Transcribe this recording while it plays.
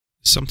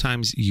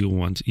Sometimes you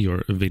want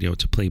your video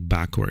to play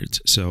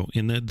backwards. So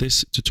in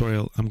this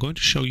tutorial, I'm going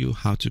to show you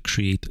how to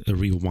create a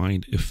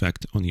rewind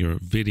effect on your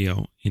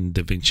video in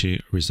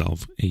DaVinci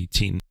Resolve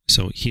 18.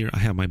 So here I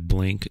have my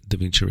blank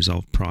DaVinci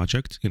Resolve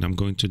project, and I'm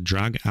going to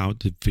drag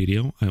out the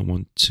video I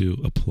want to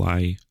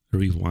apply a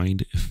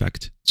rewind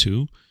effect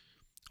to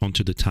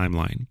onto the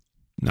timeline.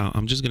 Now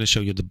I'm just going to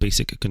show you the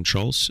basic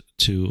controls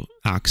to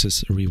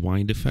access a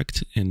rewind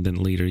effect, and then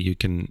later you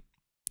can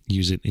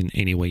use it in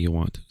any way you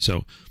want.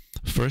 So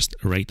first,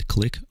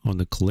 right-click on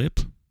the clip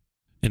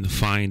and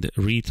find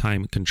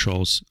Retime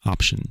Controls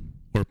option,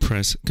 or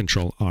press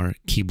Ctrl-R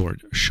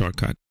keyboard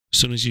shortcut. As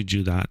soon as you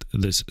do that,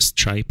 this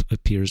stripe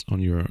appears on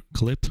your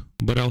clip,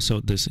 but also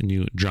this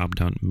new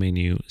drop-down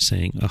menu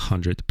saying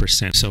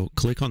 100%. So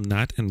click on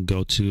that and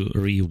go to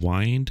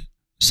Rewind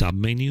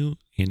submenu,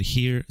 and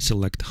here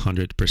select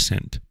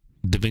 100%.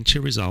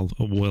 DaVinci Resolve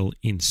will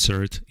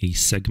insert a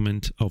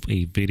segment of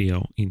a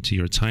video into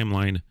your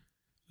timeline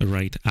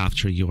right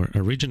after your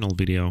original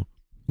video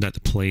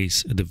that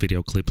plays the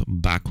video clip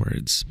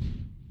backwards.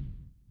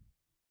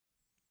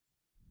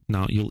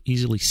 Now you'll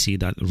easily see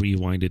that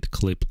rewinded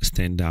clip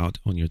stand out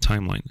on your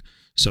timeline.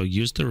 So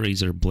use the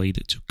razor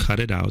blade to cut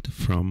it out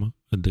from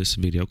this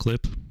video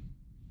clip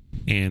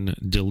and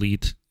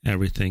delete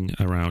everything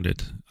around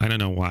it. I don't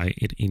know why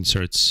it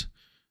inserts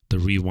the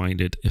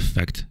rewinded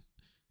effect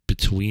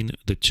between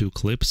the two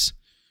clips,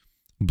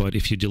 but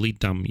if you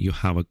delete them, you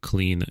have a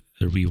clean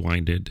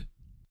rewinded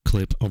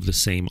clip of the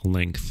same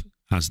length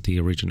as the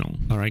original.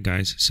 Alright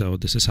guys, so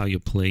this is how you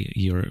play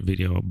your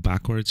video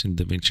backwards in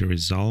DaVinci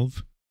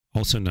Resolve,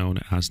 also known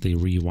as the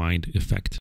rewind effect.